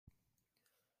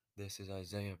This is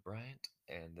Isaiah Bryant,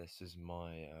 and this is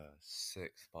my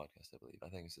sixth podcast, I believe. I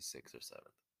think it's the sixth or seventh.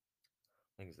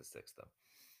 I think it's the sixth,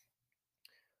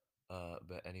 though.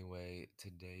 But anyway,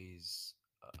 today's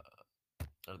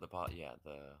or the pot, yeah,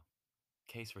 the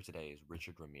case for today is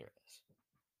Richard Ramirez.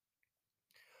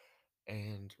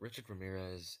 And Richard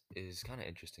Ramirez is kind of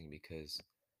interesting because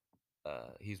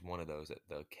he's one of those that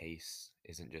the case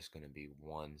isn't just going to be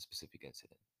one specific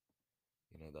incident.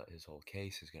 You know, that his whole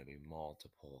case is going to be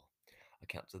multiple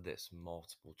accounts of this,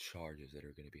 multiple charges that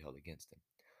are going to be held against him.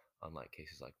 Unlike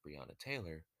cases like Breonna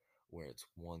Taylor, where it's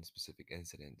one specific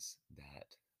incident that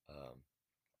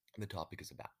the topic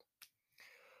is about.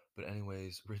 But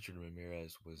anyways, Richard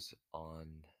Ramirez was on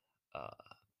uh,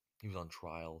 he was on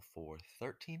trial for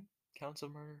 13 counts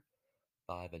of murder,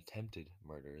 5 attempted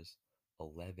murders,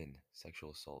 11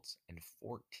 sexual assaults, and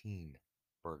 14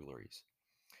 burglaries.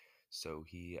 So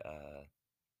he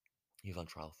was on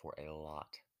trial for a lot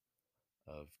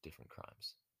of different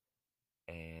crimes,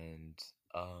 and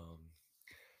um,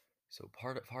 so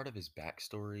part of his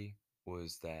backstory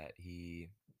was that he,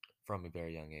 from a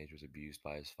very young age, was abused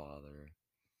by his father.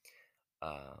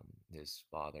 His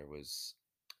father was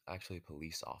actually a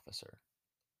police officer.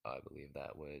 I believe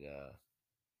that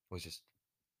was just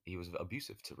he was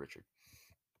abusive to Richard,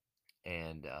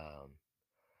 and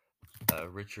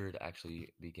Richard actually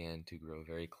began to grow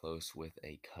very close with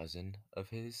a cousin of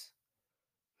his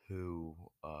who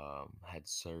had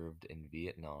served in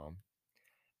Vietnam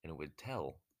and would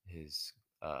tell his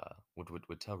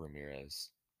would tell Ramirez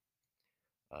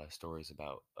stories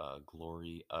about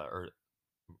glory or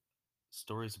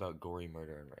stories about gory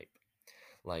murder and rape.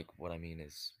 Like what I mean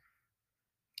is,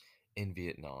 in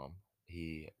Vietnam,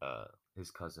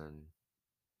 his cousin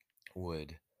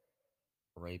would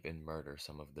rape and murder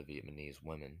some of the Vietnamese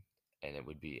women, and it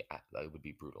would be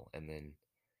brutal. And then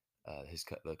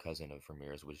the cousin of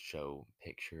Ramirez would show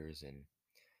pictures and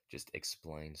just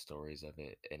explain stories of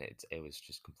it, and it was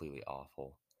just completely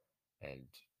awful. And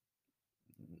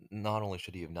not only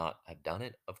should he have not have done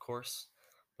it, of course,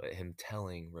 but him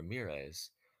telling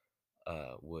Ramirez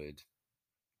would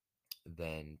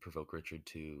then provoke Richard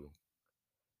to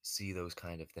see those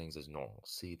kind of things as normal,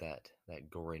 see that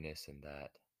goriness and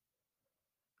that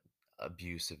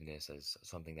abusiveness as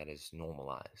something that is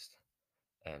normalized,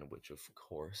 and which, of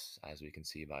course, as we can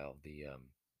see by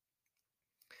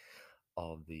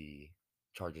all the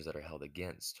charges that are held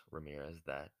against Ramirez,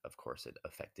 that of course it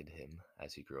affected him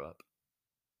as he grew up.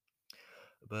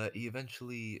 But he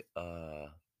eventually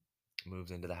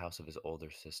moves into the house of his older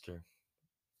sister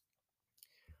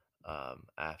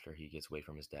after he gets away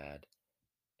from his dad,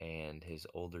 and his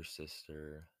older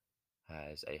sister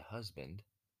has a husband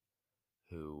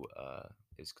who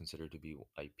is considered to be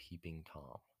a peeping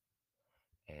tom,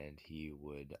 and he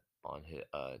would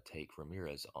take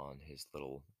Ramirez on his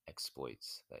little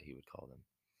exploits that he would call them,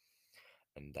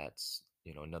 and that's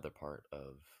another part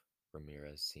of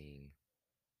Ramirez seeing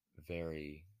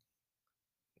very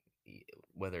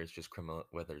whether it's just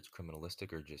whether it's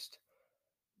criminalistic or just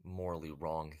morally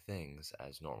wrong things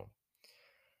as normal.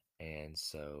 And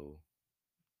so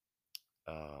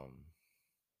um,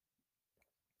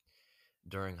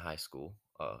 during high school,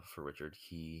 for Richard,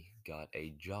 he got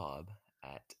a job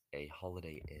at a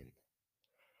Holiday Inn,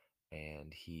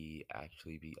 and he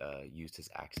actually used his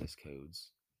access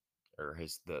codes, or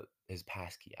his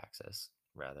passkey access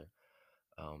rather,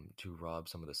 to rob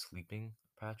some of the sleeping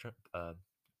patrons.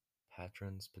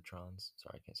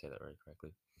 Sorry, I can't say that very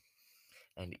correctly.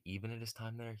 And even at his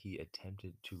time there, he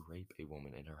attempted to rape a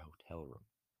woman in her hotel room.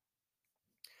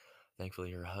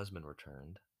 Thankfully, her husband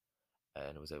returned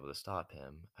and was able to stop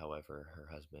him. However, her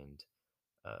husband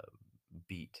uh,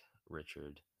 beat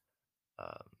Richard,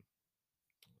 um,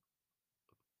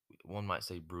 one might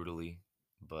say brutally,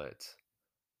 but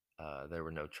there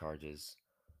were no charges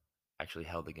actually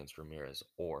held against Ramirez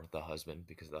or the husband,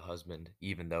 because the husband,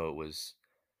 even though it was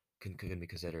can be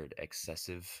considered an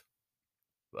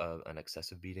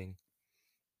excessive beating,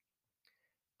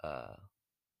 uh,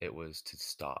 it was to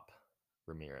stop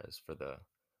Ramirez for the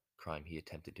crime he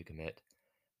attempted to commit.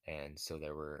 And so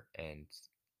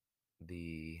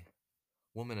the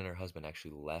woman and her husband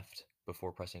actually left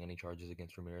before pressing any charges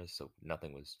against Ramirez, so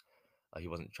nothing was, he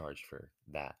wasn't charged for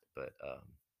that, but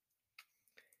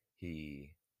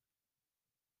he,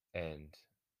 and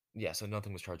yeah, so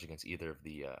nothing was charged against either of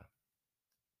the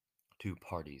two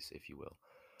parties, if you will.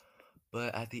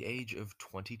 But at the age of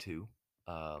 22,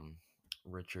 um,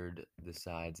 Richard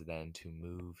decides then to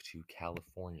move to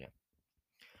California,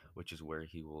 which is where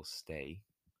he will stay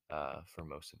for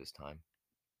most of his time.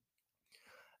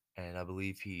 And I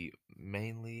believe he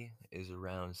mainly is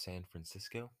around San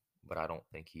Francisco, but I don't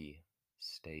think he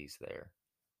stays there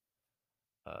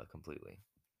completely.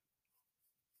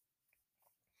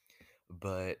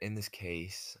 But in this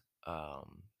case,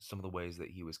 some of the ways that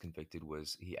he was convicted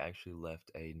was he actually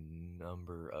left a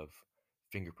number of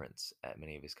fingerprints at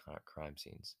many of his crime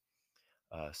scenes.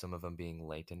 Some of them being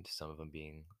latent, some of them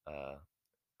being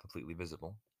completely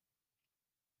visible.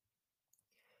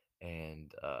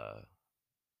 And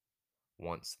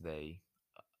once they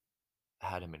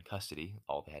had him in custody,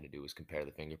 all they had to do was compare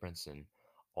the fingerprints, and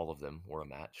all of them were a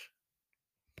match.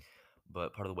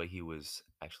 But part of the way he was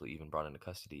actually even brought into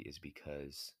custody is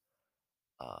because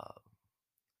uh,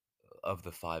 of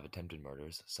the five attempted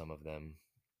murders, some of them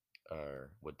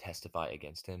would testify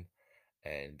against him,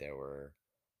 and there were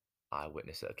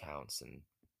eyewitness accounts and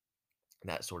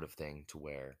that sort of thing, to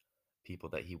where people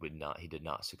that he did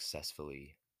not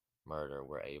successfully murder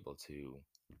were able to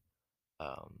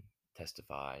um,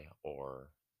 testify or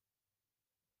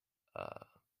uh,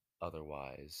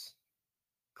 otherwise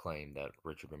claim that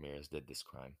Richard Ramirez did this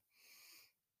crime.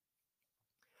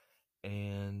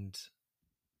 And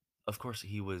of course,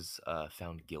 he was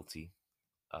found guilty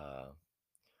uh,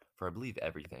 for, I believe,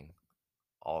 everything,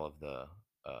 all of the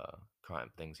crime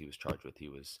things he was charged with. He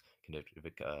was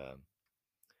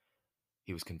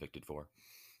convicted for,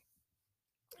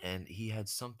 and he had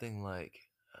something like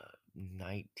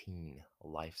 19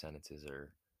 life sentences,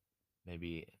 or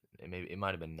maybe it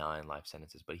might have been 9 life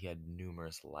sentences, but he had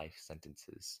numerous life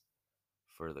sentences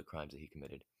for the crimes that he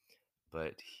committed.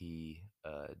 But he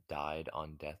died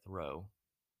on death row,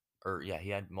 or yeah, he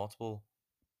had multiple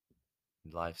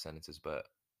life sentences, but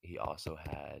he also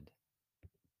had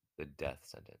the death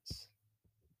sentence,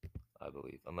 I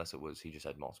believe, unless it was he just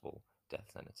had multiple death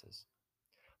sentences.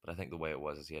 But I think the way it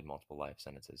was is he had multiple life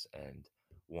sentences and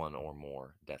one or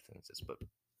more death sentences. But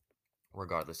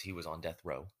regardless, he was on death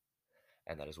row,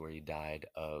 and that is where he died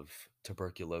of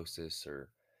tuberculosis, or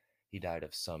he died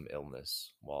of some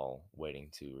illness while waiting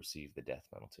to receive the death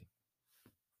penalty.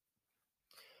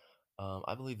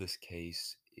 I believe this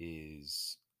case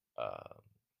is uh,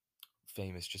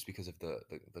 famous just because of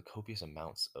the copious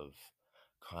amounts of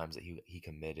crimes that he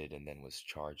committed and then was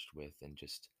charged with, and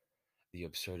just the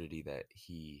absurdity that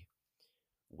he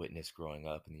witnessed growing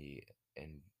up,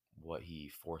 and what he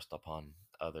forced upon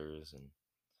others, and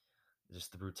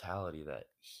just the brutality that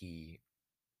he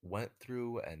went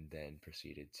through and then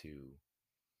proceeded to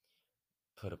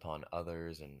put upon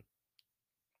others, and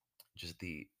just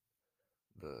the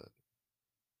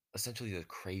essentially the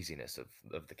craziness of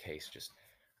the case, just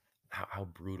how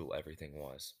brutal everything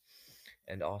was.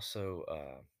 And also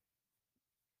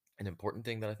an important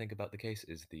thing that I think about the case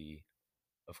is the,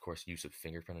 of course, use of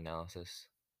fingerprint analysis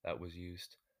that was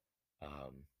used.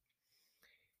 um,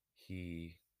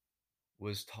 he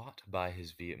was taught by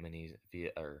his Vietnamese,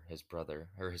 or his brother,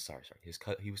 or his sorry,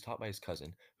 he was taught by his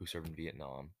cousin who served in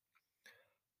Vietnam,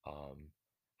 um,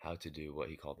 how to do what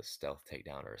he called a stealth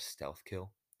takedown, or a stealth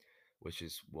kill, which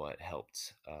is what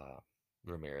helped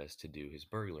Ramirez to do his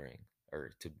burglaring,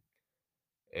 or to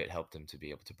it helped him to be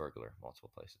able to burglar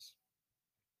multiple places.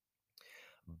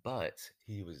 But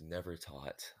he was never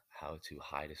taught how to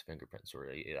hide his fingerprints,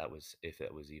 or that was if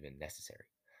it was even necessary.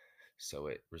 So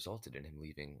it resulted in him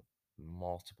leaving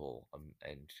multiple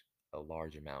and a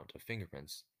large amount of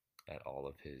fingerprints at uh,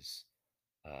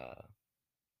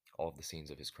 all of the scenes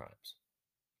of his crimes,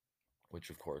 which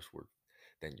of course were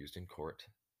then used in court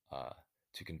uh,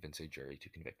 to convince a jury to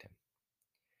convict him.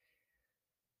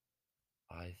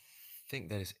 I think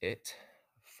that is it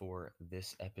for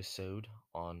this episode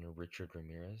on Richard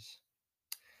Ramirez.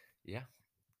 Yeah,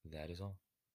 that is all.